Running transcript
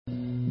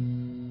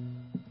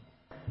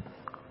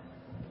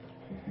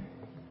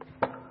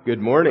Good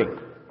morning.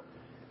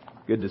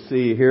 Good to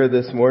see you here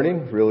this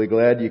morning. Really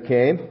glad you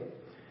came.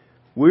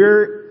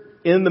 We're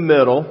in the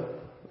middle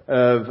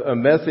of a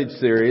message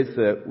series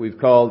that we've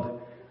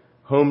called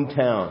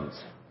Hometowns.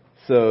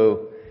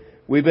 So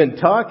we've been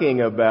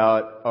talking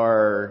about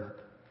our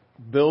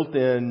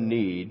built-in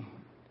need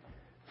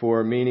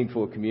for a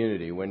meaningful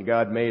community. When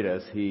God made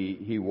us,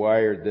 He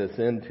wired this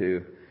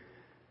into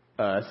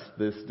us,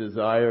 this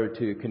desire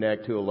to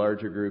connect to a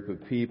larger group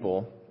of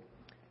people.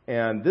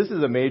 And this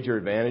is a major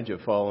advantage of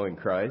following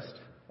Christ,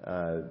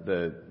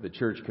 the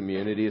church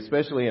community,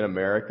 especially in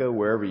America,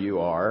 wherever you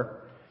are.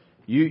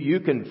 You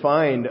can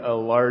find a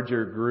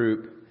larger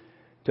group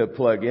to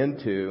plug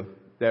into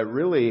that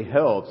really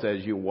helps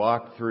as you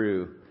walk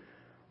through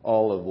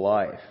all of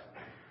life.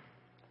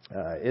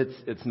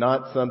 It's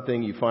not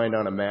something you find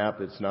on a map.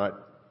 It's not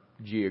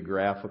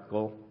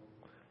geographical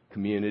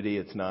community.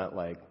 It's not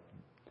like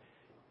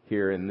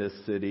here in this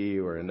city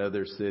or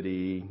another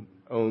city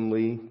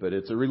only, but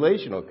it's a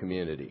relational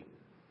community.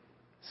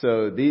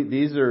 So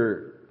these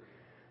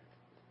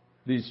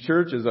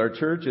churches, our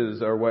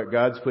churches, are what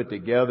God's put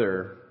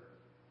together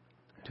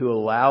to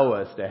allow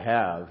us to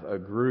have a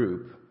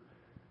group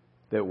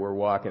that we're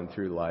walking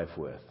through life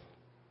with.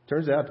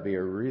 Turns out to be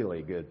a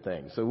really good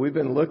thing. So we've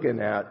been looking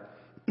at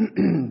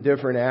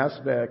different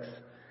aspects.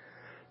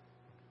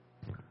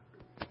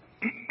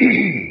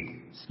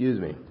 Excuse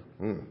me.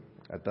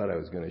 I thought I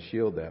was going to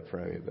shield that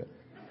from you, but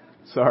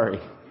sorry.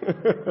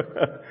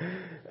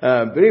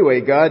 But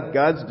anyway,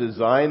 God's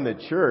designed the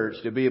church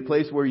to be a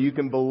place where you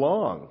can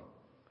belong,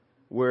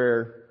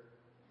 where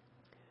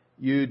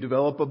you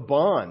develop a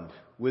bond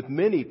with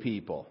many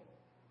people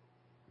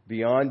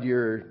beyond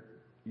your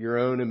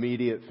own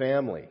immediate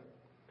family.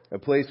 A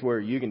place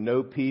where you can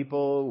know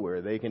people,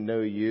 where they can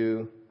know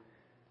you,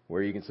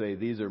 where you can say,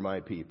 these are my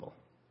people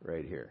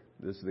right here.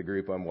 This is the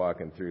group I'm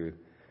walking through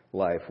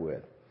life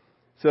with.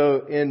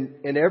 So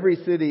in every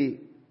city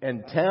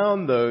and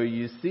town, though,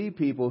 you see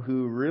people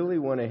who really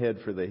want to head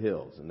for the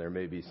hills, and there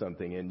may be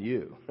something in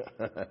you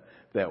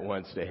that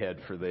wants to head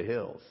for the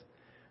hills.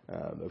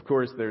 Of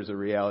course, there's a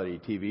reality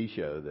TV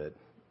show that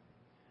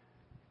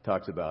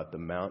talks about the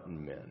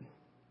Mountain Men,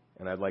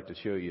 and I'd like to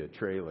show you a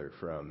trailer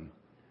from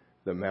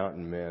the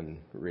Mountain Men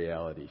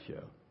reality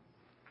show.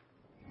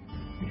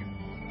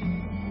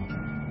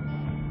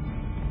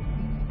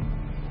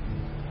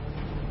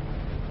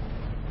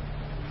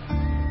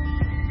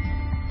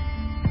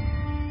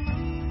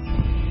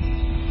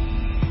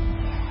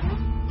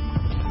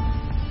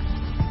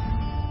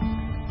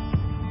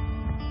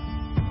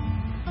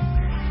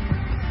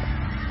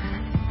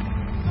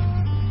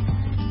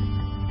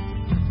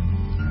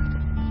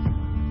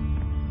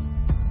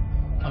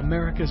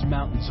 America's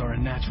mountains are a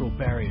natural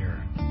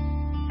barrier.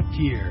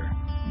 Here,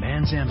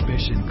 man's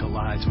ambition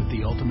collides with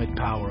the ultimate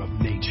power of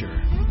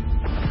nature.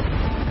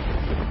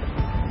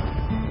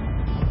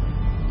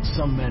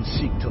 Some men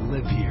seek to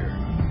live here,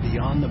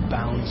 beyond the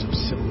bounds of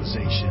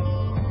civilization.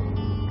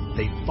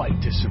 They fight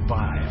to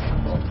survive,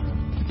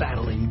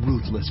 battling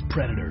ruthless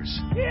predators.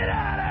 Get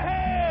out of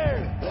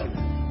here!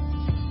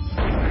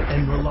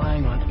 And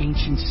relying on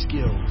ancient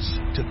skills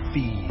to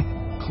feed,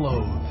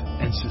 clothe,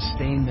 and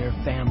sustain their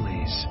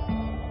families.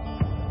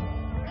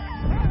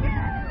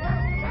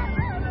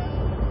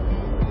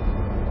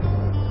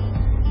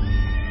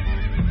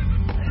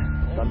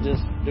 I'm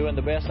just doing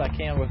the best I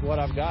can with what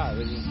I've got.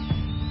 This is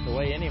the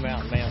way any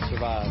mountain man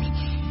survives.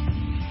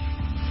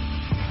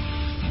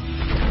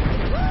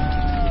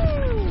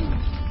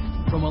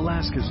 From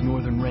Alaska's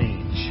northern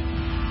range.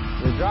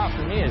 The drop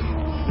for me is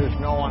there's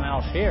no one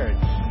else here.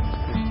 It's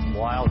just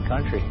wild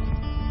country.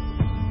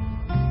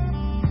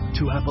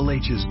 To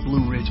Appalachia's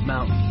Blue Ridge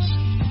Mountains.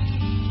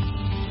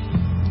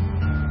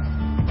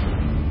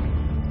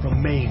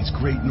 From Maine's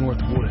Great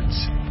North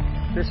Woods.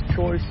 This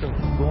choice of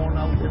going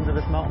out into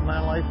this mountain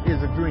man life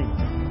is a dream.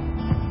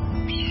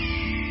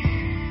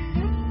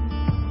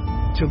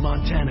 To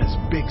Montana's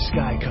Big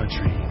Sky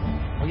Country.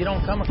 Well, you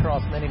don't come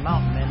across many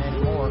mountain men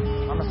anymore.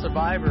 I'm a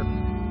survivor.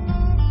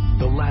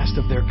 The last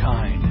of their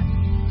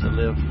kind. To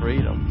live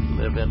freedom,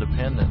 to live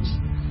independence.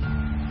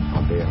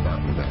 I'll be a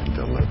mountain man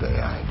till the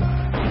day I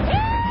die.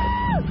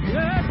 You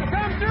have to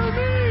come through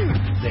me!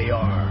 They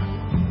are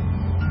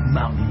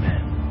mountain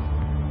men.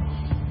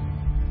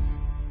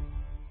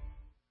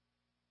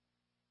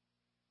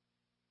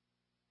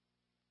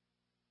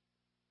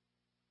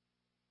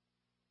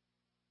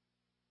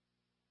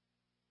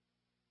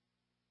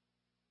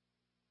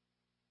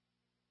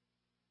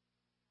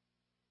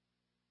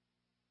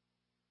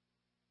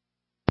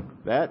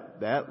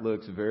 That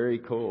looks very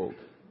cold.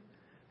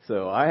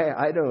 So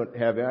I don't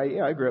have.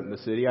 I grew up in the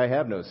city. I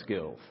have no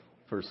skills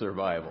for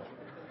survival.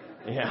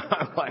 Yeah,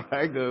 I'm like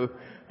I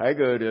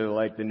go to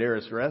like the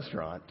nearest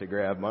restaurant to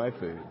grab my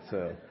food.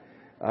 So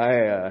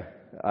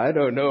I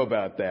don't know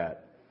about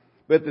that.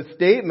 But the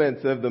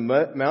statements of the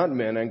mountain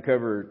men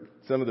uncover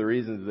some of the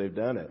reasons they've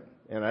done it,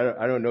 and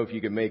I don't know if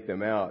you can make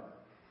them out.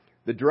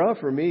 The draw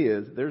for me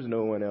is there's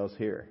no one else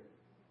here.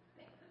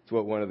 It's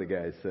what one of the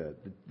guys said.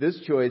 This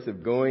choice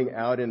of going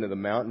out into the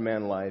mountain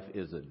man life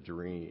is a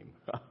dream.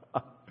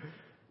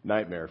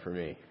 Nightmare for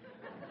me.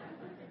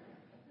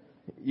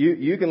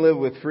 You can live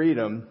with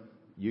freedom.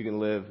 You can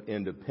live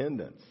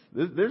independence.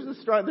 There's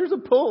a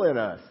pull in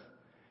us.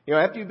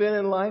 After you've been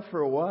in life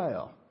for a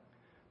while,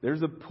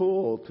 there's a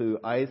pull to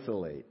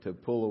isolate, to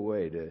pull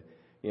away.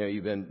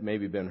 You've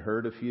maybe been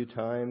hurt a few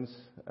times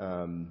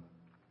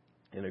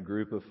in a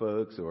group of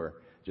folks or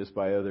just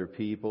by other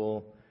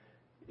people.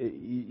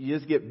 You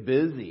just get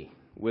busy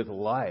with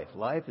life.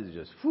 Life is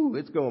just,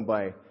 it's going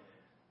by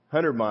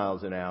 100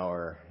 miles an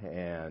hour,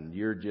 and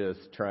you're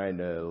just trying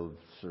to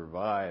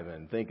survive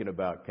and thinking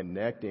about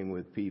connecting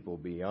with people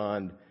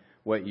beyond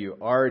what you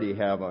already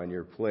have on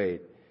your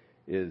plate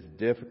is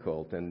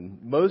difficult.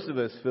 And most of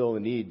us feel the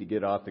need to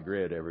get off the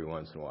grid every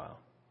once in a while.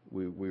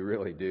 We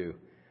really do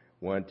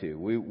want to.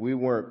 We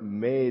weren't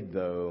made,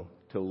 though,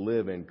 to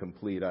live in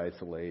complete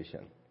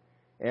isolation.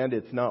 And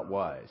it's not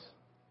wise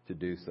to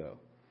do so.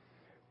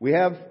 We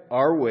have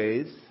our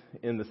ways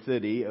in the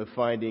city of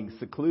finding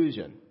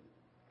seclusion.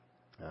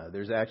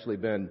 There's actually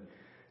been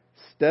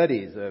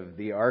studies of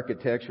the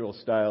architectural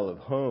style of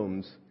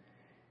homes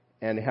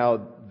and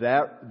how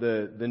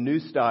the new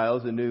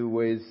styles, the new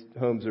ways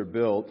homes are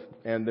built,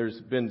 and there's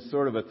been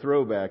sort of a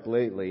throwback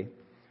lately,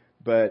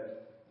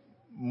 but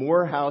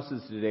more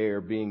houses today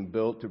are being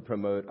built to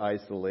promote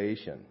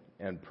isolation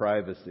and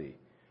privacy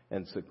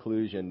and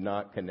seclusion,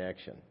 not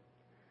connection.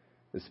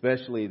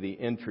 Especially the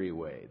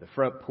entryway, the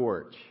front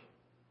porch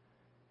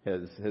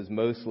has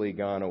mostly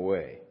gone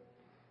away.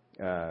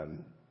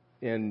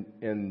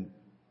 In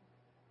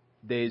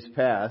days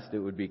past, it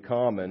would be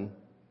common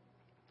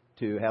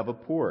to have a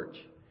porch,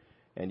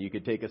 and you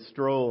could take a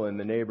stroll in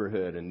the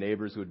neighborhood, and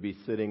neighbors would be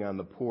sitting on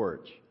the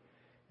porch,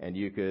 and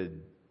you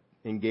could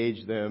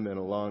engage them in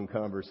a long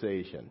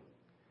conversation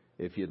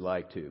if you'd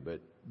like to.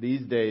 But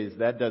these days,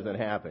 that doesn't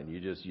happen.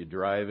 You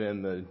drive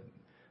in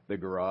the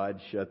garage,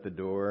 shut the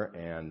door,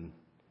 and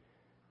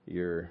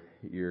you're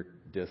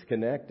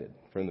disconnected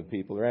from the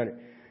people around you.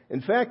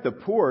 In fact, the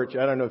porch,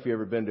 I don't know if you've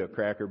ever been to a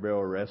Cracker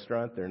Barrel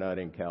restaurant. They're not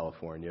in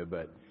California,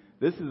 but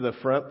this is the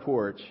front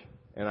porch,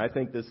 and I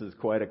think this is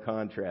quite a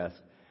contrast.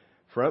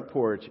 Front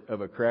porch of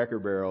a Cracker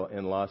Barrel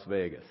in Las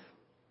Vegas.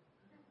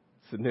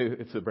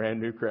 It's a brand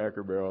new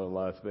Cracker Barrel in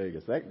Las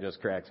Vegas. That just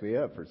cracks me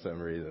up for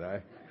some reason.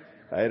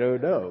 I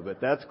don't know,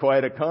 but that's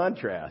quite a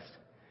contrast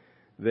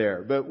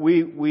there. But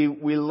we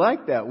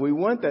like that. We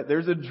want that.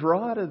 There's a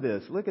draw to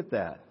this. Look at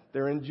that.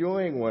 They're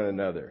enjoying one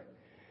another.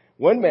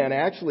 One man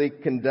actually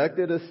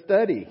conducted a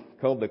study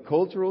called The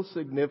Cultural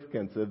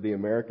Significance of the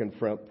American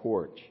Front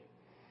Porch.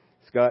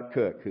 Scott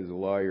Cook, who's a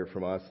lawyer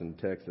from Austin,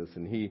 Texas,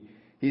 and he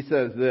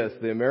says this: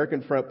 the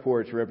American front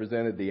porch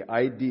represented the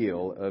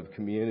ideal of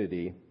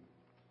community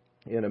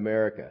in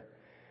America.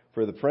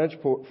 For the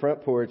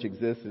front porch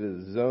existed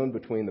as a zone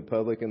between the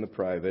public and the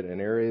private, an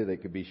area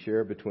that could be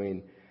shared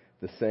between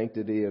the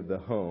sanctity of the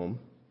home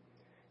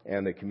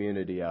and the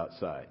community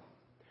outside.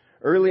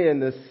 Early in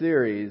this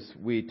series,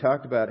 we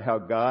talked about how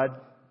God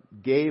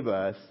gave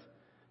us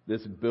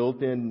this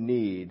built-in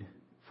need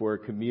for a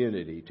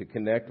community to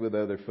connect with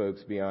other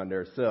folks beyond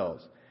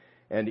ourselves.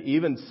 And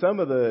even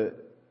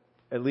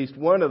at least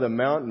one of the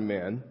mountain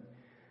men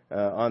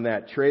on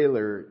that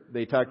trailer,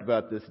 they talked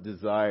about this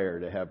desire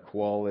to have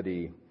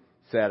quality,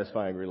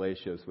 satisfying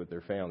relationships with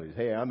their families.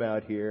 Hey, I'm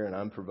out here and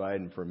I'm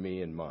providing for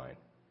me and mine.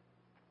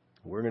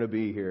 We're going to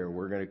be here and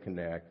we're going to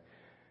connect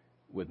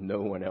with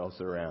no one else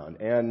around.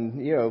 And,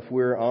 if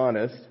we're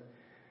honest,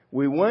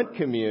 we want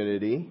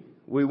community.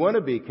 We want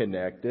to be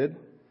connected.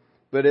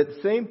 But at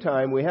the same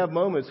time, we have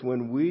moments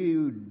when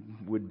we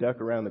would duck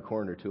around the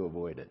corner to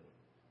avoid it.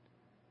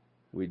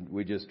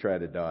 We just try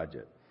to dodge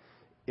it.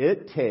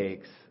 It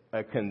takes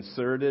a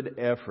concerted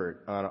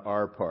effort on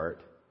our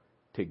part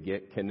to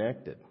get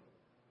connected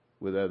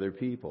with other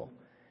people.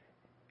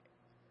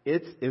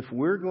 If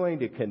we're going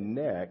to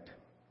connect,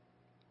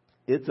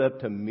 it's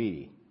up to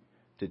me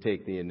to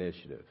take the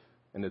initiative.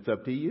 And it's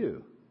up to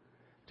you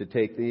to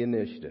take the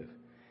initiative.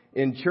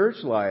 In church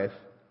life,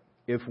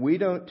 if we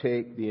don't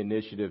take the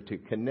initiative to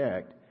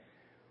connect,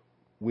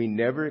 we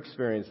never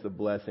experience the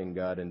blessing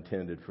God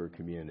intended for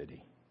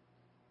community.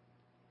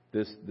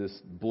 This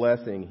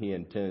blessing He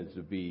intends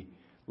to be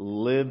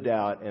lived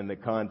out in the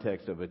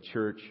context of a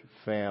church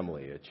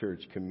family, a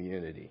church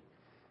community.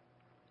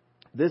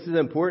 This is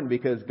important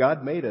because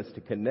God made us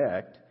to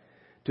connect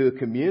to a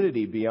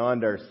community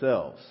beyond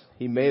ourselves.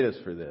 He made us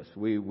for this.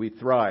 We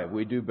thrive.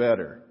 We do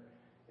better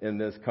in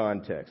this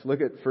context.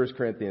 Look at 1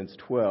 Corinthians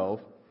 12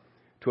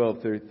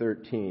 through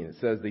 13. It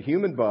says, the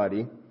human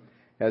body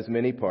has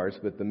many parts,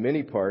 but the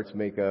many parts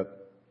make up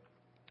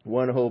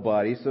one whole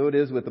body. So it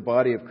is with the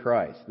body of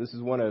Christ. This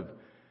is one of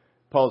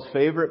Paul's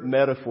favorite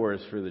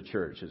metaphors for the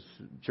church. The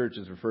church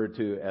is referred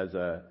to as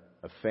a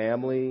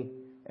family,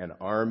 an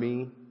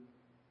army,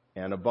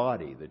 and a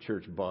body, the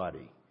church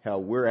body. How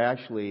we're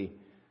actually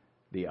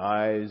the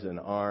eyes and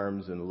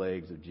arms and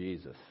legs of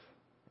Jesus.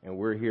 And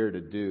we're here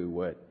to do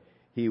what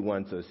He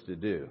wants us to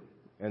do.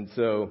 And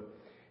so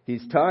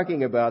he's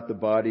talking about the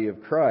body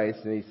of Christ,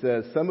 and he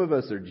says some of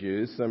us are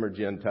Jews, some are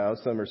Gentiles,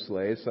 some are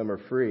slaves, some are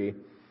free.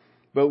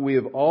 But we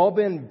have all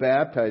been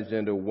baptized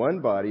into one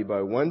body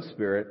by one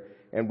Spirit,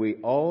 and we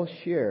all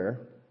share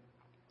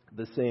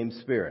the same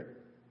Spirit.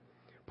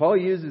 Paul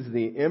uses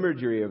the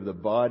imagery of the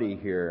body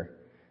here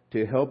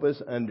to help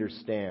us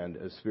understand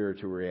a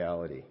spiritual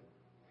reality.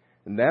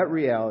 And that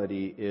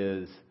reality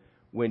is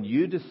when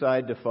you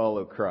decide to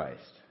follow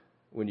Christ,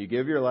 when you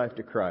give your life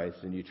to Christ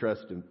and you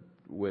trust Him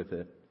with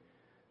it,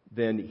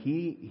 then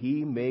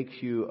He makes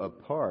you a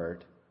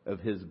part of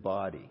His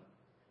body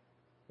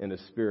in a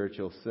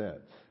spiritual sense.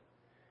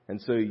 And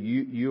so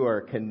you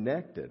are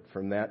connected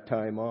from that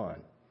time on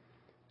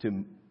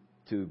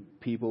to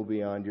people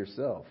beyond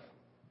yourself.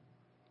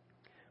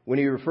 When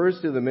he refers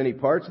to the many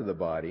parts of the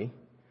body,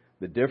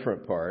 the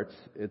different parts,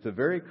 it's a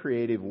very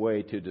creative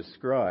way to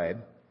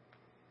describe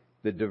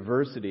the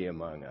diversity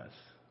among us.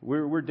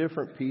 We're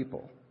different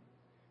people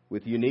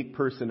with unique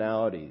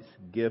personalities,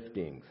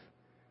 giftings,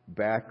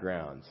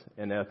 backgrounds,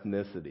 and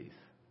ethnicities.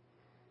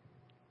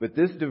 But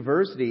this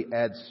diversity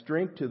adds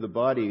strength to the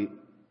body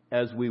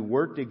as we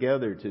work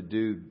together to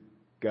do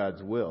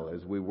God's will,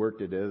 as we work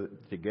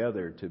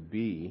together to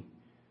be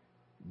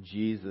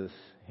Jesus'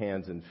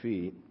 hands and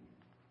feet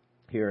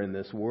here in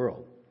this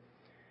world.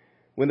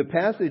 When the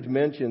passage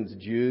mentions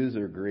Jews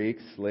or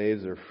Greeks,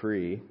 slaves or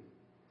free,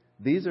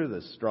 these are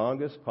the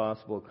strongest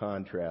possible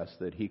contrasts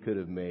that he could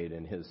have made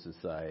in his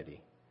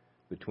society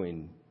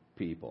between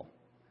people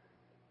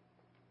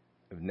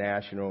of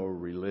national,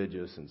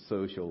 religious, and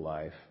social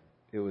life.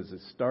 It was a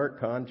stark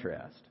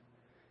contrast.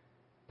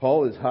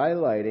 Paul is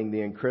highlighting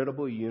the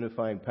incredible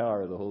unifying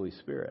power of the Holy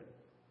Spirit.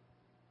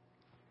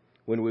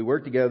 When we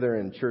work together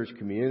in church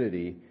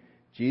community,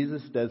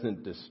 Jesus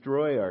doesn't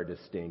destroy our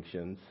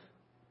distinctions,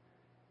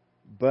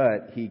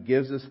 but He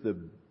gives us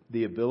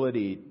the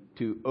ability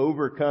to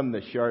overcome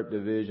the sharp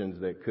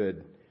divisions that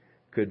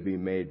could be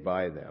made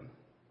by them.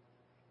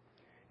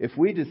 If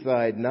we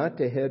decide not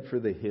to head for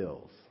the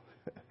hills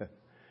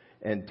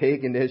and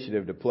take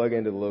initiative to plug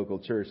into the local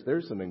church,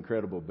 there's some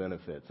incredible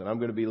benefits. And I'm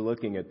going to be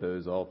looking at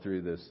those all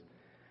through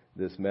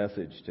this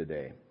message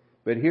today.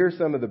 But here's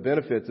some of the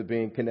benefits of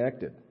being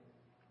connected.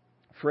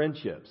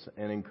 Friendships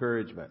and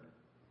encouragement.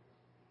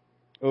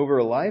 Over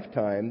a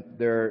lifetime,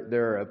 there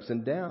are ups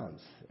and downs.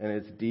 And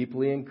it's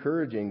deeply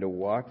encouraging to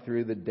walk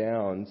through the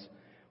downs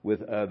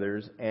with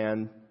others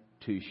and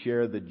to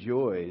share the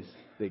joys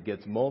that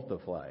gets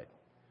multiplied.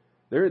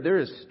 There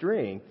is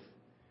strength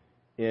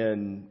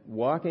in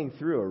walking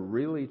through a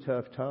really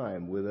tough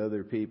time with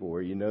other people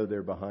where you know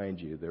they're behind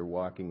you, they're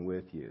walking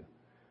with you.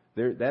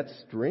 That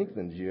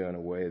strengthens you in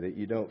a way that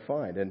you don't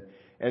find.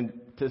 And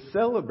to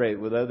celebrate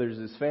with others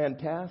is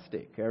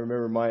fantastic. I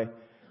remember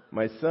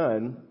my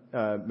son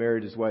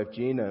married his wife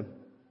Gina,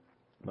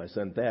 my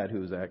son Thad, who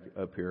was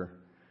up here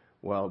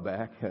a while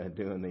back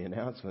doing the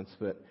announcements,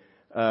 but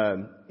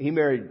he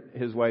married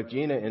his wife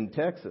Gina in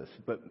Texas.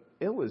 But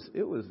it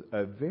was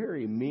a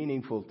very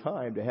meaningful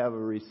time to have a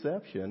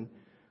reception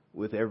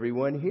with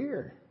everyone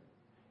here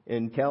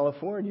in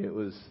California. It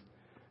was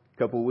a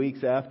couple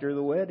weeks after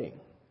the wedding.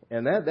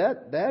 And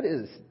that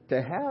is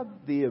to have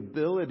the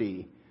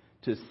ability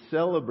to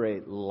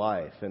celebrate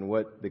life and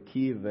what the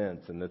key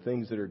events and the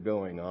things that are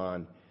going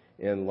on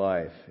in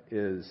life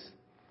is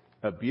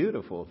a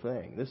beautiful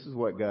thing. This is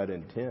what God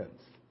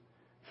intends.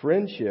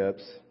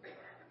 Friendships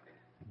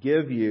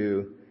give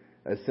you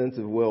a sense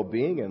of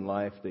well-being in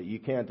life that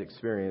you can't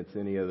experience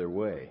any other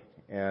way.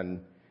 And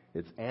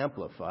it's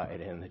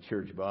amplified in the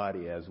church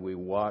body as we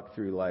walk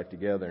through life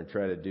together and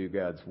try to do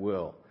God's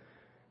will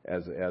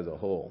as a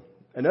whole.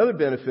 Another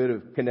benefit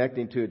of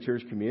connecting to a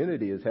church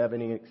community is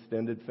having an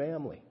extended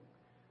family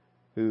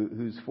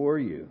who's for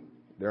you.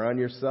 They're on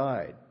your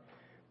side.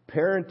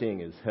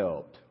 Parenting has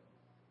helped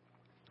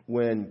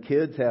when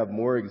kids have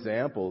more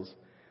examples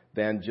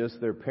than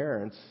just their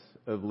parents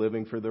of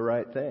living for the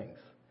right things.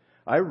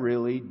 I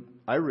really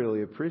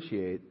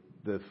appreciate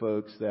the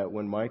folks that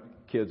when my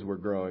kids were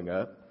growing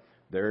up,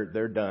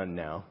 they're done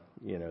now,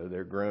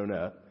 they're grown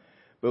up.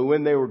 But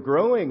when they were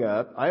growing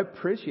up, I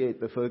appreciate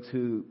the folks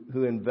who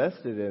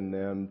invested in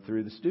them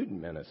through the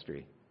student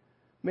ministry.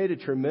 Made a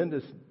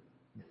tremendous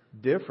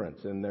difference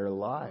in their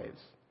lives.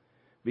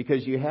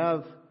 Because you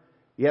have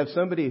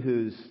somebody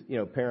who's,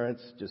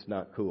 parents just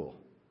not cool.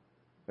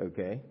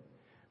 Okay?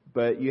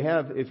 But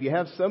if you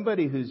have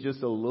somebody who's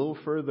just a little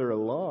further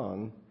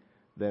along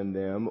than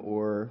them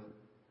or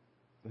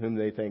whom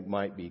they think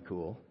might be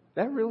cool,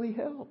 that really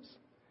helps.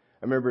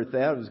 I remember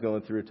Thad was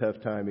going through a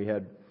tough time. He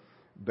had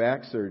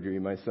back surgery,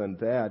 my son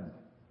Thad,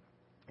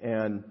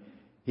 and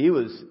he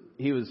was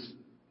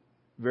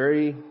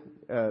very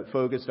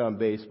focused on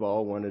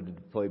baseball, wanted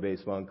to play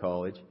baseball in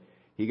college.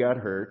 He got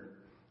hurt,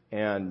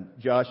 and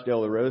Josh De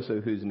La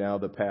Rosa, who's now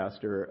the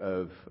pastor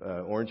of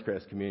Orange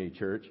Crest Community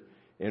Church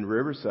in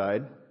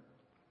Riverside,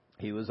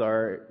 he was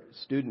our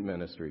student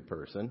ministry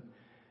person.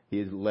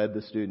 He led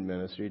the student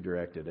ministry,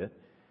 directed it,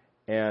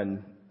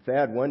 and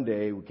Thad one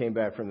day came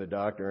back from the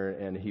doctor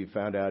and he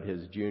found out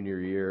his junior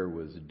year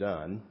was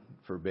done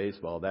for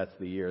baseball. That's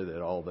the year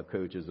that all the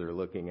coaches are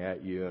looking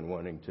at you and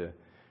wanting to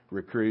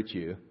recruit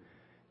you.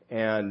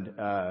 And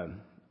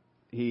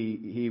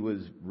he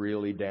was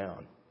really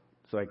down.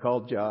 So I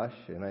called Josh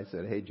and I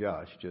said, "Hey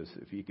Josh,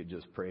 if you could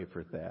just pray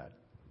for Thad."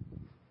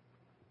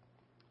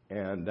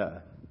 And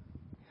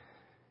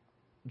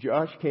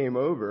Josh came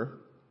over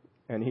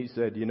and he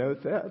said, "You know,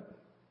 Thad,"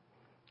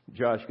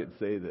 Josh could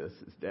say this,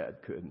 his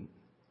dad couldn't.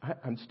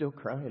 "I'm still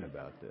crying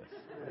about this.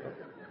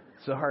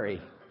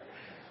 Sorry."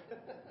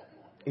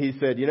 He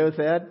said, "You know,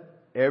 Thad,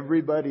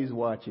 everybody's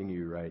watching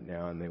you right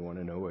now and they want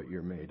to know what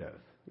you're made of.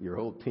 Your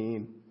whole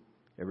team,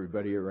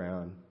 everybody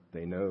around,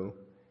 they know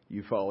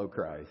you follow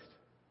Christ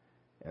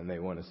and they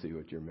want to see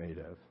what you're made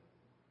of."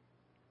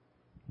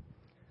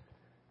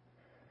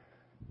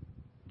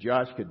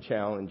 Josh could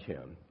challenge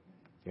him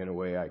in a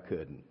way I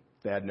couldn't.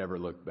 Thad never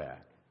looked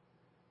back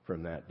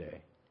from that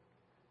day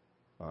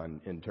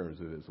in terms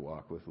of his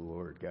walk with the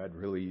Lord. God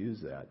really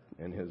used that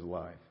in his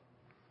life.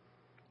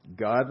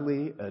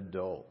 Godly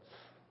adults,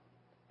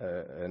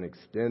 an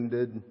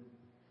extended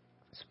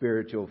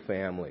spiritual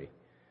family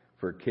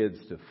for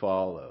kids to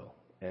follow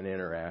and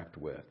interact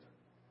with.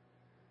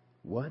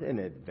 What an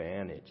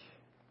advantage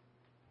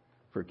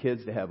for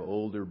kids to have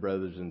older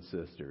brothers and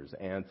sisters,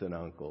 aunts and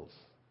uncles,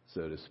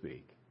 so to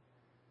speak,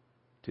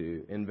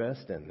 to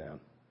invest in them.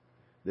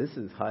 This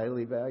is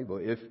highly valuable.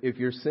 If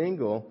you're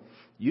single,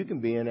 you can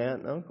be an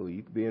aunt and uncle.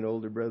 You can be an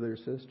older brother or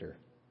sister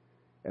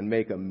and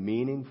make a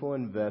meaningful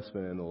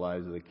investment in the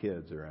lives of the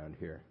kids around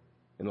here,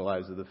 in the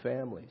lives of the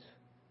families,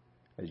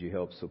 as you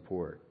help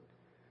support.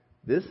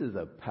 This is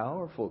a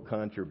powerful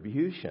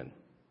contribution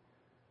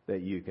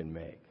that you can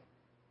make.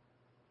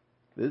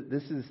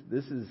 This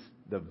is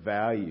the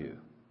value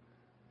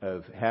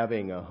of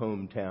having a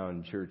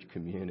hometown church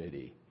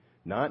community.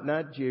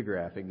 Not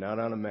geographic, not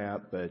on a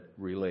map, but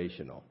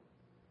relational.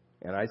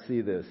 And I see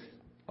this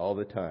all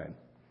the time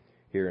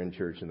here in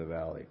Church in the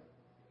Valley.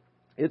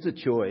 It's a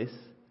choice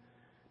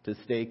to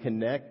stay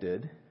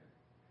connected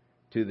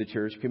to the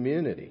church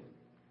community.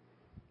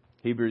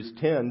 Hebrews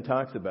 10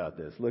 talks about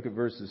this. Look at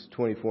verses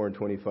 24 and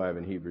 25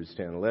 in Hebrews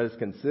 10. "Let us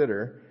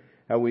consider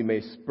how we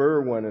may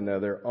spur one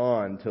another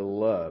on to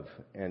love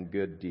and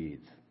good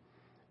deeds,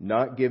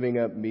 not giving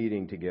up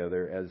meeting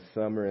together as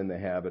some are in the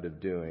habit of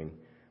doing,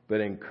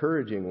 but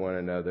encouraging one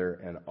another,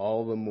 and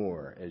all the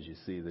more as you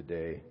see the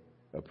day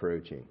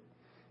approaching."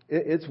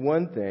 It's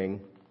one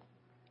thing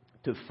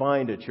to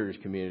find a church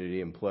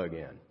community and plug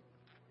in.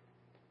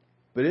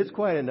 But it's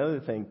quite another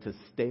thing to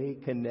stay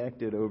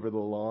connected over the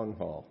long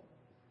haul.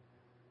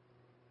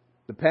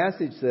 The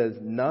passage says,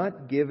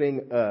 not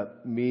giving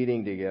up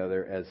meeting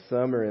together as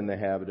some are in the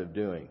habit of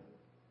doing.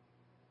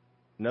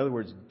 In other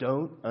words,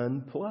 don't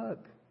unplug.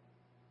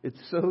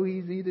 It's so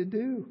easy to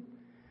do.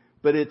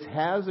 But it's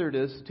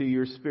hazardous to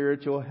your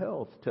spiritual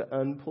health to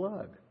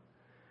unplug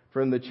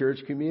from the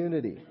church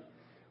community.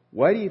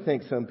 Why do you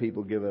think some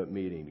people give up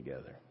meeting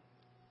together?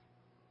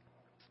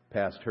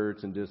 Past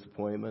hurts and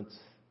disappointments,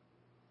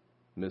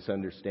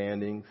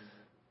 misunderstandings,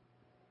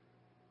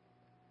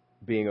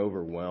 being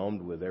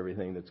overwhelmed with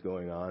everything that's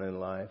going on in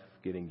life,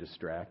 getting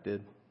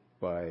distracted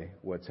by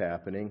what's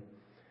happening.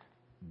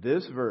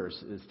 This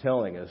verse is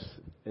telling us,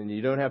 and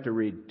you don't have to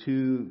read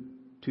too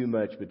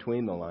much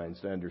between the lines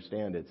to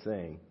understand it,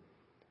 saying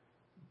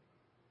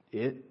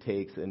it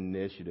takes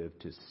initiative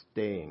to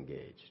stay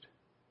engaged.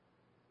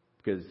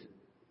 Because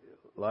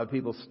a lot of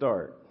people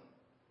start,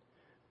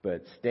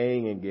 but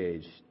staying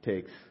engaged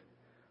takes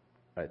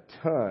a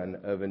ton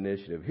of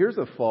initiative. Here's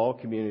a fall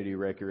community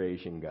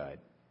recreation guide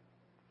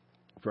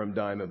from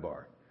Diamond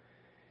Bar.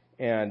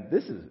 And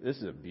this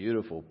is a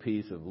beautiful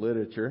piece of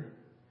literature.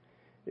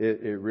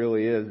 It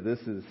really is.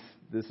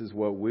 This is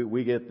what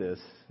we get this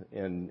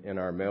in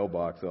our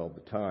mailbox all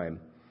the time.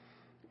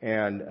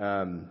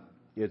 And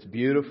it's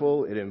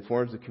beautiful. It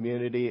informs the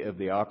community of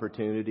the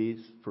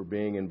opportunities for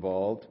being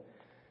involved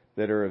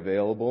that are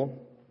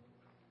available.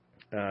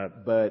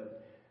 But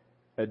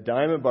a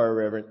Diamond Bar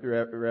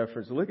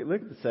reference, look at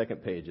the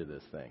second page of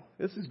this thing.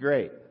 This is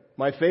great.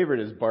 My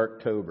favorite is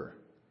Barktober.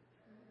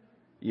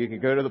 You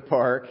can go to the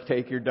park,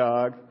 take your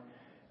dog,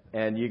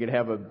 and you can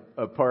have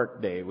a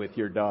park day with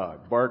your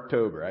dog.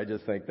 Barktober. I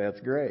just think that's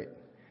great.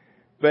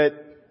 But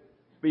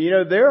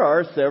there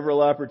are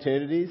several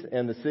opportunities,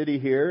 and the city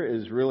here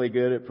is really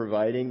good at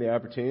providing the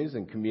opportunities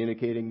and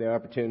communicating the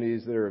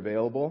opportunities that are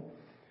available.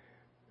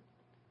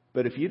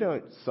 But if you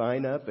don't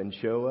sign up and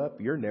show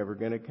up, you're never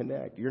going to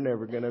connect. You're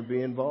never going to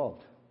be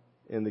involved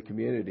in the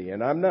community.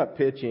 And I'm not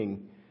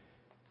pitching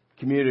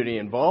community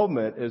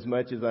involvement as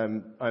much as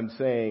I'm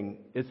saying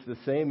it's the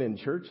same in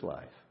church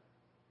life.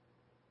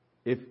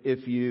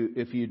 If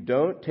you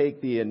don't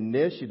take the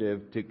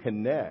initiative to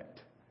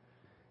connect,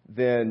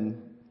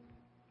 then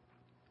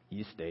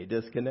you stay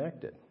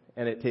disconnected,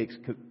 and it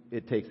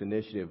takes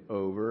initiative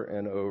over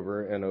and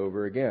over and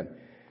over again.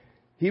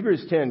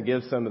 Hebrews 10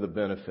 gives some of the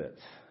benefits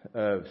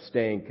of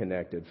staying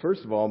connected.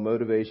 First of all,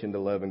 motivation to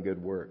love and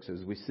good works.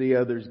 As we see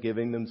others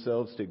giving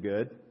themselves to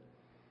good,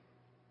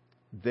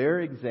 their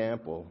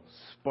example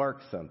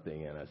sparks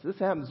something in us. This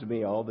happens to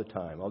me all the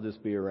time. I'll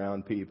just be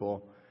around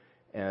people,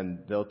 and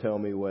they'll tell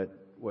me what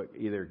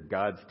either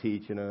God's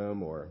teaching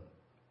them or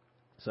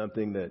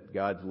something that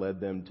God's led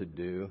them to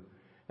do.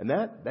 And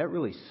that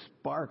really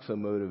sparks a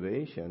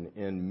motivation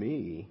in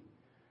me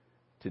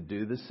to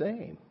do the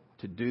same,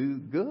 to do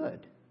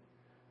good.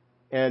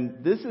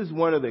 And this is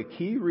one of the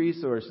key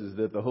resources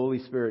that the Holy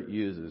Spirit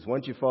uses.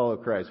 Once you follow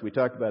Christ, we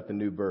talked about the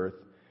new birth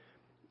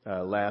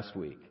last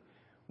week.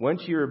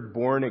 Once you're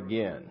born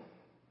again,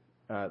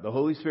 the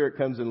Holy Spirit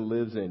comes and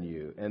lives in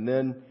you. And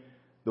then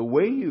the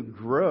way you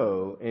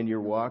grow in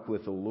your walk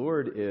with the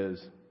Lord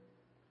is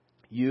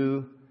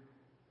you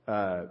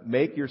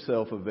make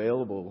yourself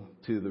available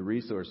to the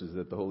resources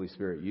that the Holy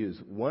Spirit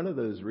uses. One of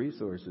those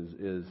resources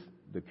is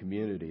the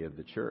community of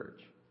the church.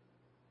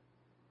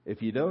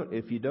 If you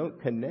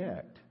don't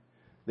connect,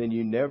 then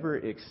you never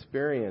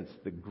experience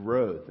the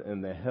growth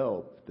and the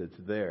help that's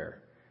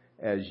there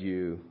as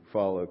you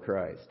follow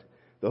Christ.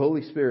 The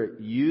Holy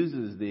Spirit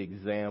uses the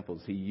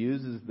examples. He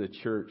uses the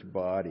church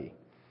body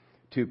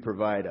to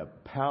provide a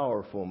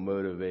powerful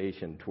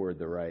motivation toward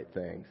the right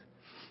things.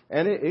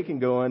 And it can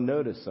go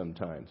unnoticed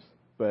sometimes,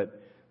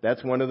 but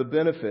that's one of the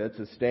benefits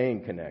of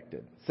staying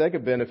connected.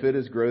 Second benefit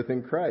is growth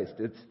in Christ.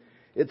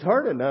 It's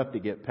hard enough to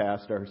get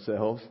past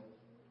ourselves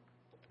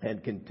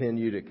and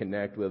continue to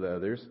connect with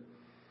others.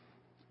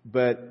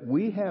 But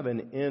we have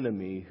an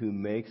enemy who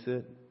makes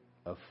it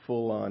a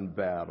full-on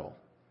battle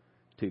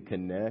to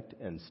connect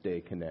and stay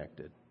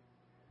connected.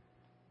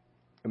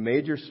 A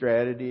major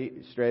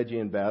strategy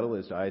in battle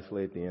is to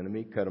isolate the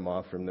enemy, cut them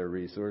off from their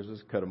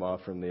resources, cut them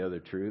off from the other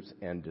troops,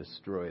 and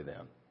destroy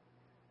them.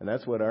 And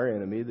that's what our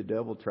enemy, the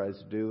devil, tries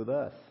to do with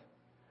us.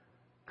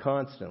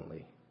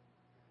 Constantly.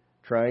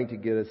 Trying to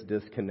get us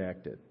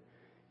disconnected.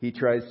 He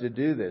tries to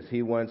do this.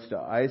 He wants to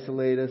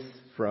isolate us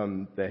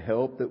from the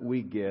help that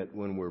we get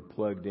when we're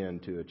plugged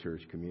into a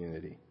church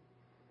community.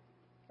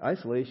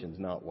 Isolation's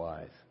not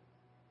wise.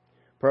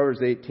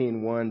 Proverbs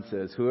 18:1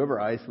 says, "Whoever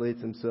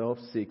isolates himself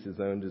seeks his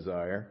own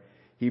desire.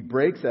 He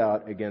breaks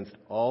out against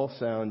all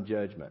sound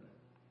judgment."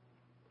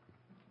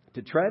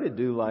 To try to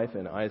do life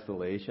in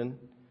isolation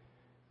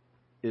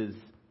is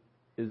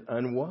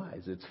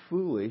unwise. It's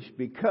foolish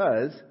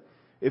because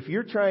if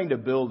you're trying to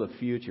build a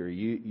future,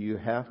 you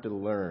have to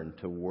learn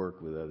to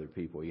work with other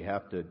people.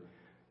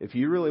 If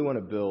you really want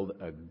to build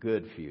a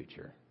good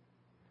future,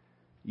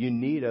 you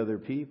need other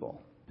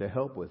people to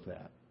help with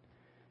that.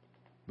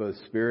 Both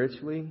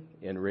spiritually,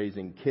 in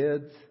raising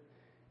kids,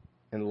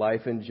 and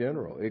life in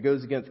general. It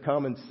goes against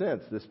common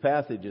sense. This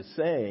passage is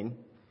saying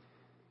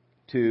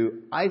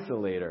to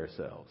isolate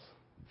ourselves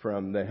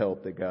from the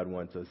help that God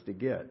wants us to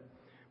get.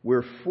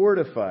 We're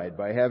fortified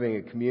by having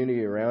a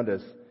community around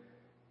us.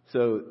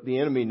 So the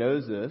enemy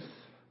knows this,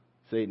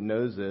 Satan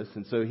knows this,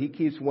 and so he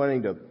keeps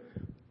wanting to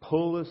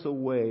pull us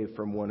away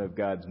from one of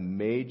God's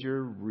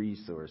major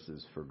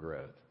resources for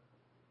growth,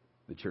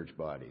 the church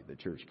body, the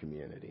church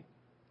community.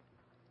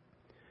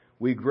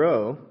 We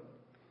grow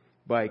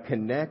by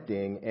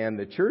connecting, and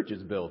the church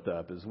is built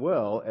up as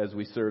well as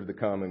we serve the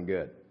common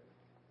good.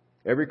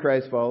 Every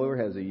Christ follower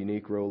has a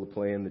unique role to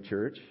play in the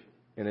church,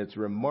 and it's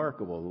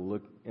remarkable to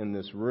look in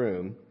this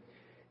room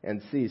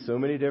and see so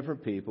many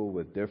different people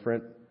with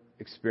different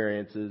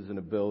experiences and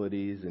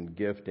abilities and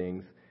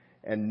giftings,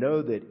 and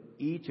know that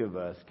each of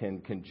us can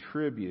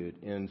contribute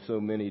in so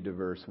many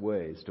diverse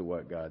ways to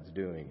what God's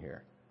doing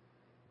here.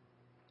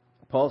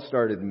 Paul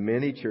started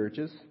many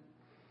churches,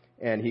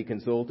 and he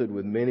consulted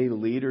with many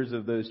leaders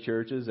of those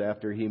churches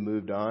after he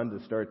moved on to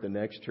start the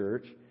next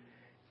church.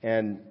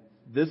 And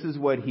this is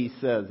what he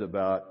says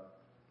about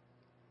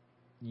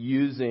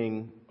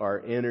using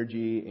our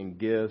energy and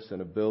gifts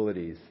and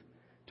abilities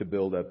to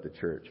build up the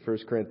church.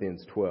 1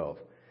 Corinthians 12.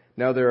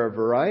 "Now there are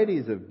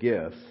varieties of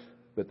gifts,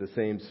 but the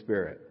same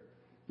Spirit.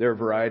 There are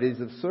varieties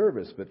of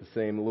service, but the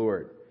same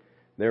Lord.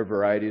 There are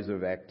varieties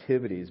of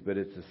activities, but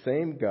it's the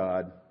same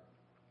God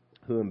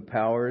who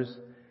empowers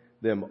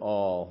them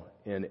all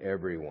in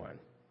everyone.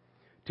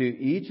 To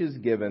each is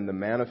given the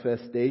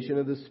manifestation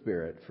of the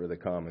Spirit for the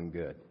common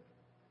good."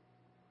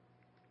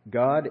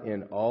 God,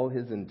 in all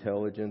His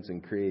intelligence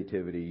and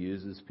creativity,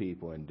 uses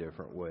people in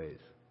different ways.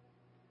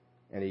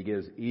 And He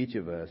gives each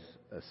of us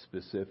a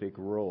specific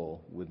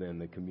role within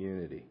the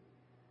community.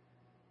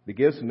 The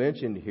gifts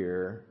mentioned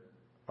here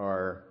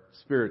are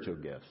spiritual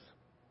gifts.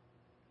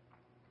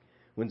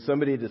 When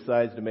somebody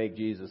decides to make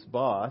Jesus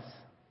boss,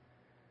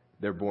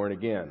 they're born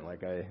again.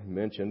 Like I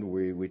mentioned,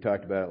 we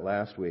talked about it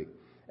last week.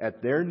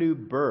 At their new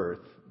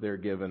birth, they're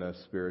given a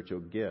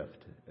spiritual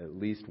gift, at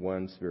least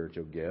one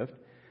spiritual gift,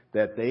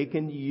 that they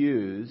can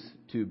use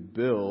to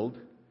build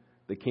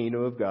the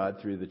kingdom of God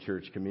through the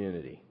church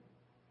community.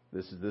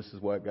 This is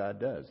what God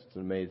does. It's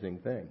an amazing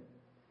thing.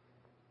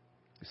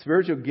 A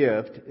spiritual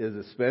gift is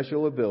a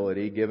special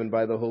ability given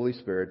by the Holy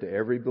Spirit to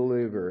every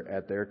believer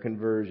at their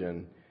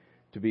conversion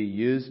to be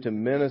used to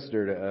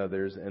minister to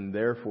others and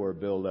therefore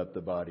build up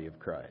the body of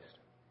Christ.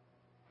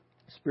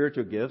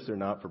 Spiritual gifts are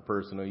not for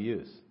personal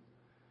use.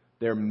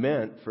 They're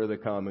meant for the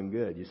common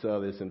good. You saw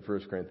this in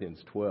 1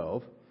 Corinthians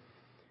 12.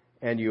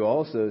 And you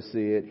also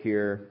see it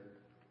here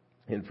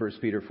in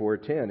 1 Peter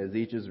 4:10. "As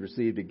each has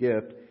received a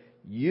gift,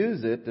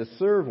 use it to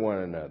serve one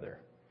another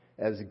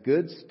as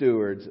good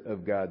stewards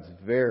of God's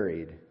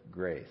varied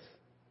grace."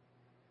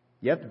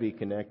 You have to be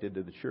connected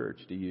to the church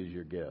to use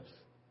your gifts.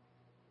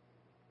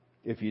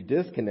 If you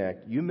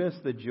disconnect, you miss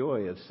the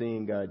joy of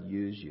seeing God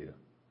use you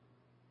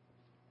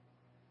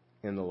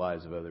in the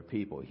lives of other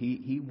people.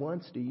 He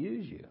wants to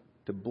use you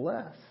to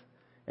bless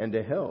and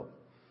to help.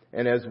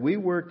 And as we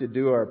work to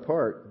do our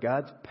part,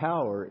 God's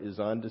power is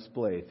on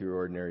display through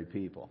ordinary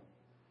people.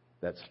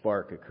 That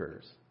spark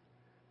occurs.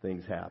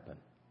 Things happen.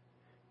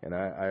 And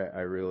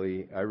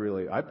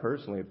I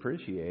personally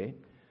appreciate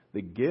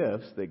the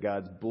gifts that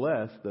God's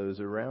blessed those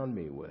around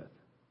me with,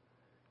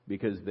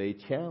 because they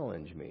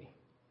challenge me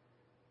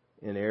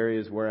in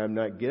areas where I'm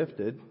not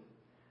gifted,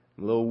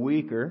 I'm a little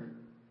weaker,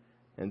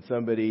 and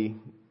somebody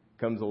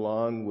comes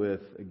along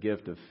with a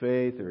gift of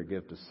faith or a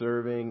gift of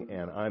serving,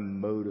 and I'm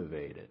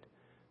motivated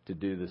to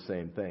do the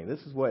same thing.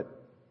 This is what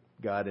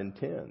God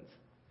intends.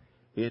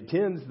 He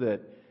intends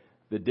that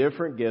the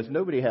different gifts,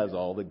 nobody has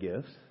all the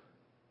gifts.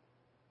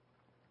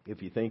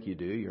 If you think you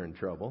do, you're in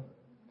trouble.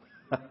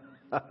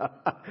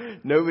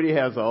 Nobody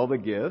has all the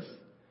gifts.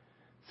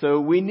 So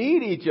we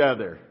need each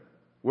other.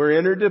 We're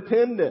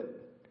interdependent.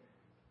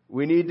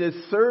 We need to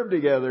serve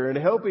together and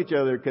help each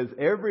other, because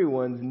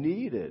everyone's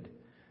needed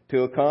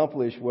to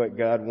accomplish what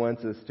God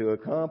wants us to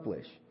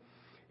accomplish.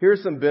 Here are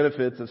some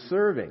benefits of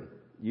serving,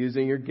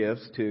 using your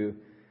gifts to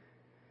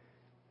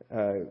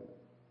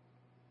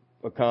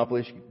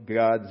accomplish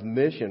God's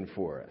mission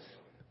for us.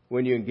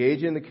 When you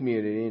engage in the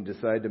community and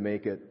decide to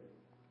make it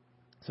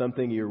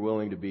something you're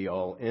willing to be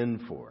all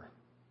in for,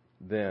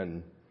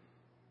 then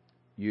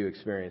you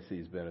experience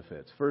these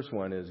benefits. First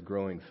one is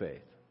growing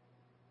faith.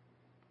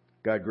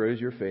 God grows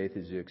your faith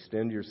as you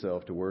extend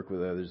yourself to work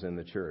with others in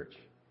the church.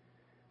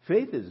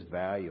 Faith is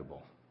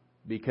valuable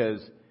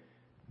because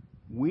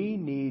we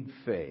need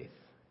faith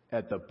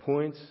at the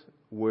points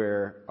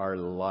where our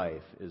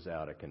life is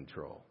out of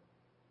control.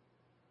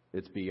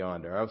 It's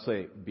beyond I'll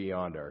say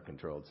beyond our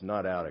control. It's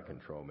not out of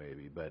control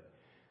maybe, but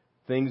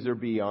things are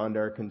beyond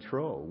our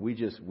control. We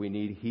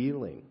need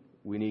healing.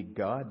 We need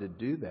God to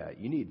do that.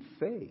 You need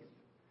faith.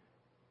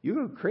 You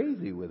go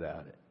crazy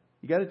without it.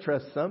 You got to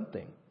trust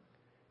something.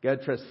 You got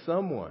to trust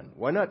someone.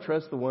 Why not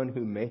trust the one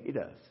who made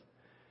us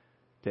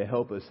to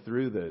help us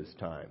through those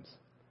times?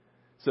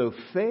 So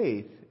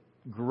faith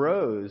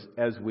grows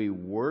as we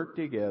work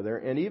together,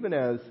 and even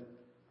as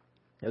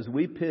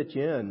we pitch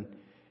in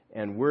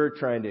and we're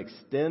trying to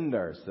extend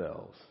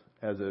ourselves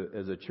as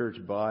a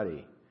church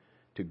body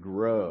to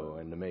grow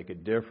and to make a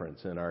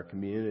difference in our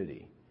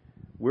community.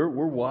 We're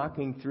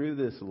walking through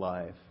this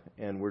life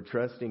and we're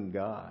trusting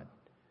God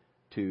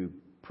to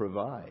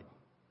provide.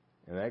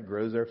 And that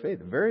grows our faith.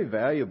 A very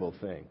valuable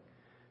thing,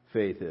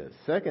 faith is.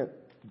 Second,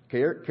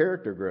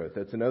 character growth.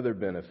 That's another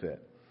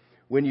benefit.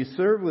 When you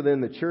serve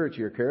within the church,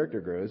 your character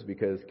grows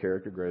because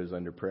character grows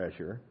under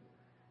pressure.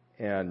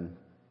 And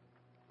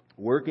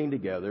working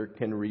together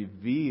can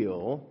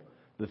reveal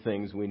the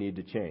things we need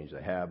to change,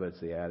 the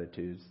habits, the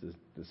attitudes,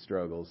 the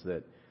struggles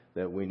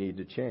that we need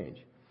to change.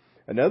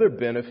 Another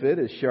benefit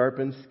is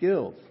sharpened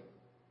skills.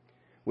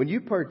 When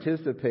you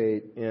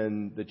participate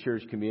in the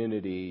church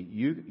community,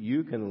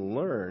 you can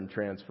learn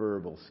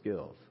transferable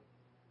skills.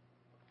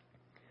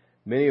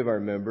 Many of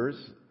our members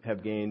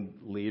have gained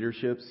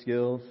leadership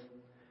skills,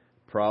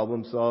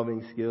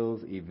 problem-solving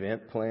skills,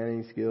 event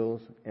planning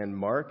skills, and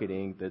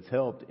marketing that's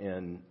helped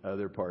in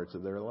other parts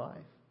of their life.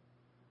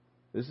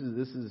 This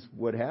is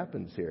what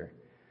happens here.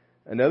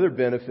 Another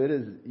benefit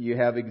is you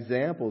have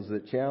examples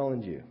that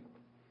challenge you.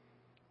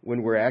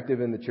 When we're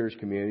active in the church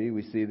community,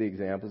 we see the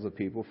examples of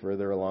people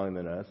further along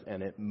than us,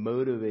 and it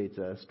motivates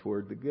us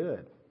toward the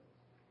good.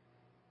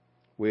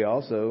 We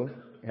also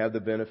have the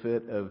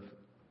benefit of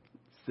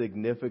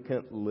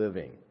significant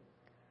living.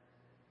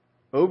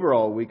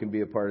 Overall, we can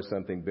be a part of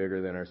something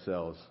bigger than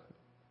ourselves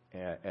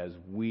as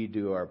we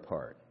do our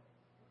part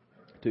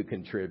to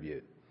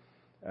contribute.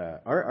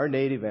 Our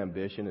native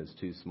ambition is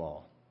too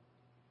small.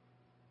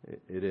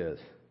 It is.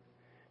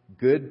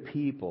 Good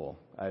people,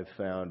 I've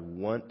found,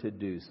 want to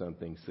do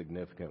something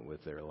significant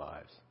with their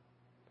lives.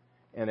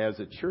 And as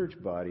a church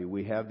body,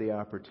 we have the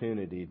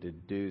opportunity to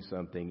do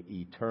something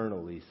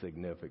eternally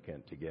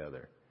significant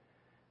together.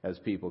 As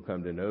people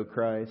come to know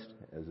Christ,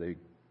 as they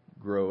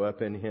grow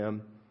up in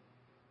Him,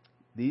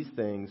 these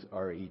things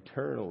are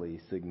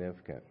eternally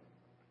significant.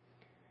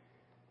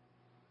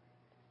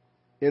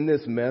 In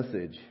this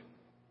message,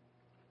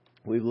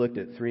 we've looked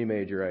at three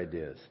major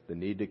ideas: the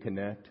need to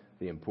connect,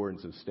 the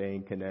importance of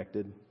staying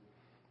connected,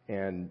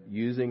 and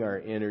using our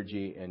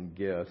energy and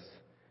gifts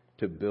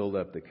to build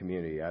up the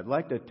community. I'd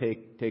like to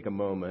take a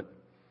moment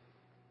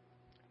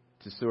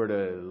to sort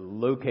of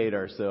locate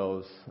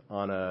ourselves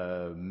on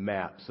a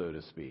map, so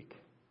to speak.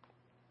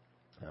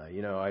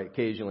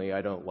 Occasionally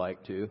I don't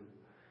like to,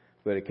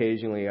 but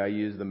occasionally I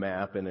use the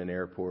map in an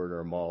airport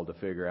or a mall to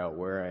figure out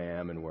where I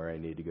am and where I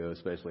need to go,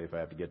 especially if I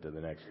have to get to the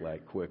next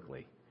flight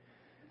quickly.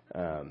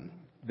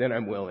 Then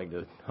I'm willing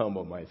to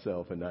humble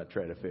myself and not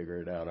try to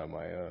figure it out on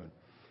my own.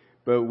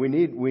 But we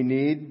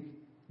need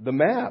the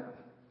map.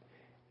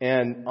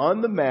 And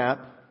on the map,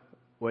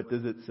 what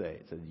does it say?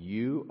 It says,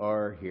 "You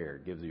are here."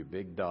 It gives you a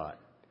big dot.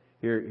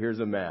 Here's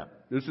a map.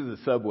 This is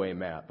a subway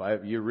map.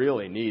 You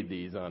really need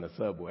these on a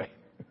subway.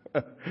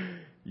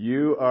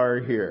 You are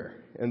here.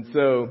 And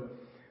so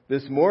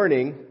this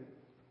morning,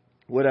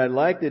 what I'd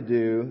like to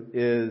do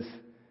is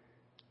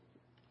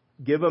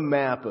give a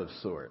map of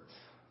sorts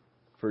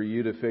for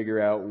you to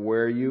figure out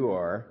where you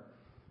are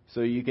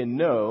so you can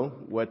know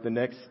what the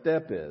next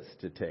step is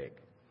to take.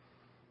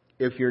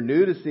 If you're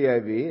new to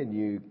CIV and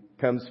you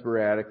come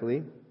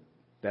sporadically,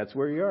 that's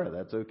where you are.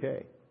 That's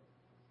okay.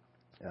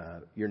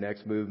 Your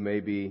next move may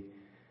be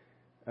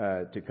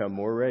to come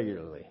more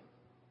regularly,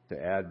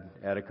 to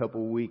add a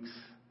couple weeks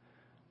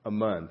a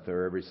month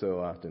or every so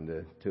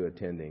often to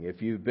attending.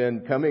 If you've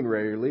been coming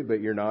regularly but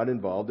you're not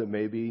involved, it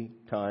may be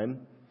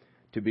time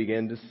to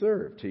begin to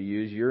serve, to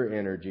use your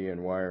energy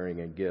and wiring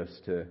and gifts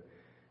to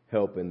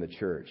help in the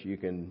church. You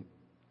can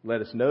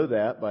let us know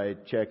that by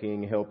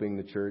checking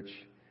Helping Church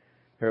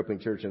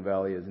in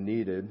Valley as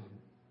Needed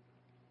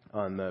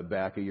on the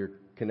back of your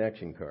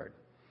connection card.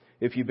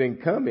 If you've been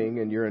coming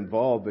and you're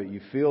involved but you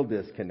feel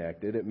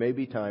disconnected, it may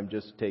be time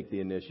just to take the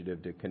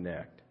initiative to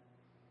connect,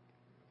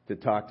 to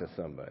talk to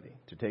somebody,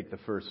 to take the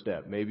first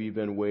step. Maybe you've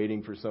been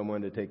waiting for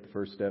someone to take the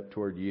first step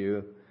toward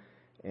you,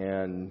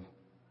 and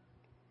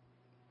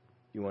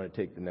you want to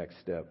take the next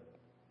step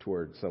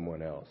toward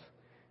someone else.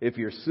 If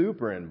you're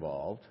super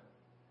involved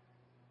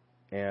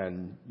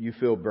and you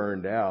feel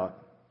burned out,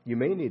 you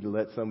may need to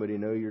let somebody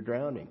know you're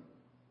drowning.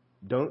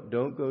 Don't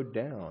go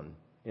down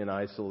in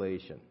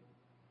isolation.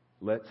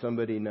 Let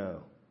somebody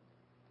know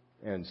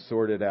and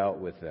sort it out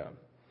with them.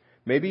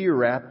 Maybe you're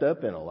wrapped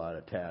up in a lot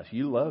of tasks.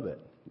 You love it.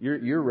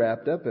 You're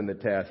wrapped up in the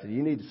tasks.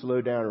 You need to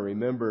slow down and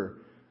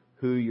remember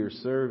who you're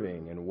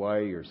serving and why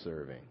you're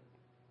serving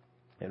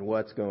and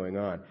what's going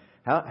on.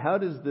 How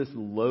does this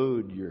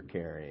load you're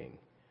carrying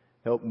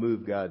help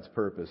move God's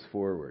purpose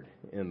forward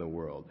in the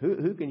world?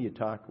 Who can you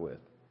talk with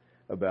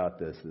about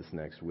this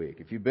next week?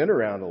 If you've been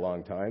around a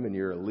long time and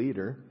you're a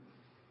leader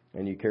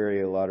and you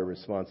carry a lot of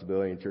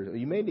responsibility in church,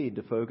 you may need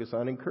to focus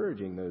on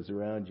encouraging those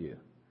around you,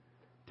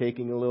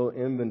 taking a little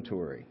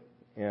inventory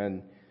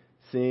and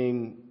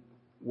seeing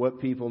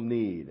what people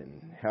need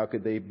and how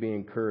could they be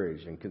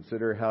encouraged, and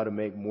consider how to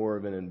make more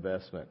of an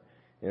investment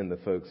in the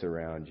folks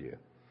around you.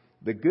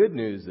 The good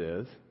news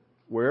is,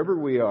 wherever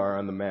we are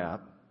on the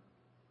map,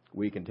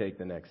 we can take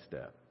the next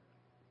step.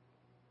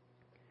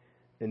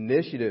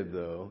 Initiative,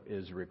 though,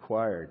 is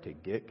required to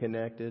get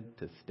connected,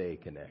 to stay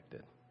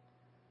connected.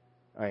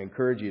 I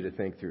encourage you to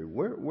think through,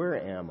 where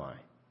am I?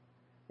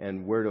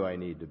 And where do I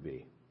need to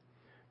be?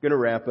 I'm going to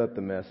wrap up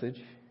the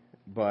message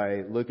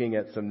by looking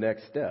at some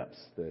next steps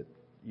that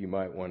you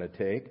might want to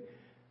take.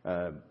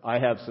 I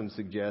have some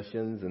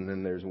suggestions, and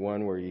then there's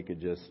one where you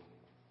could just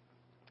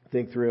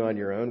think through on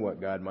your own what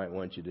God might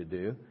want you to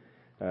do.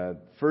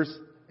 First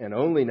and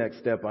only next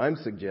step I'm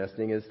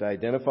suggesting is to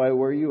identify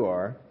where you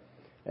are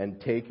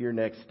and take your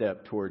next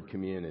step toward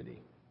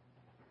community.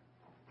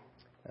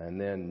 And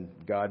then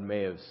God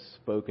may have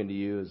spoken to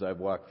you as I've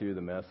walked through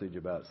the message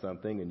about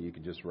something, and you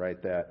can just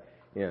write that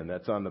in.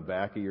 That's on the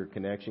back of your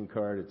connection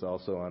card. It's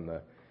also on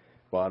the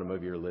bottom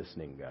of your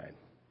listening guide.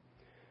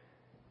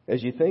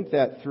 As you think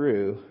that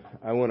through,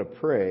 I want to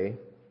pray,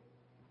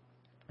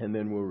 and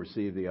then we'll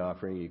receive the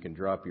offering. You can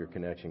drop your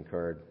connection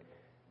card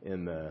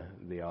in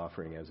the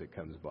offering as it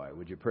comes by.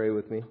 Would you pray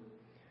with me?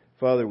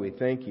 Father, we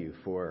thank you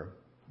for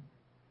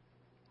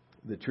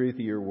the truth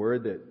of your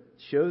word that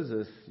shows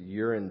us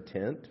your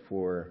intent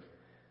for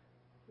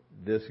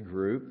this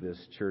group, this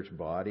church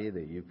body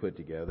that you put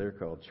together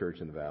called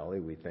Church in the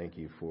Valley. We thank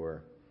you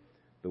for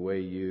the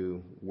way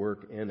you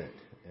work in it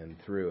and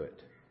through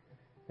it.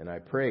 And I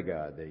pray,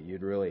 God, that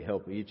you'd really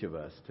help each of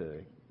us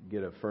to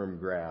get a firm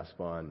grasp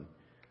on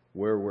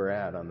where we're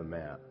at on the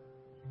map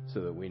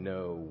so that we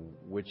know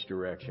which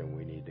direction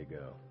we need to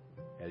go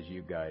as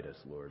you guide us,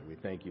 Lord. We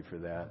thank you for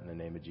that in the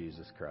name of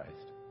Jesus Christ.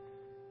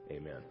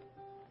 Amen.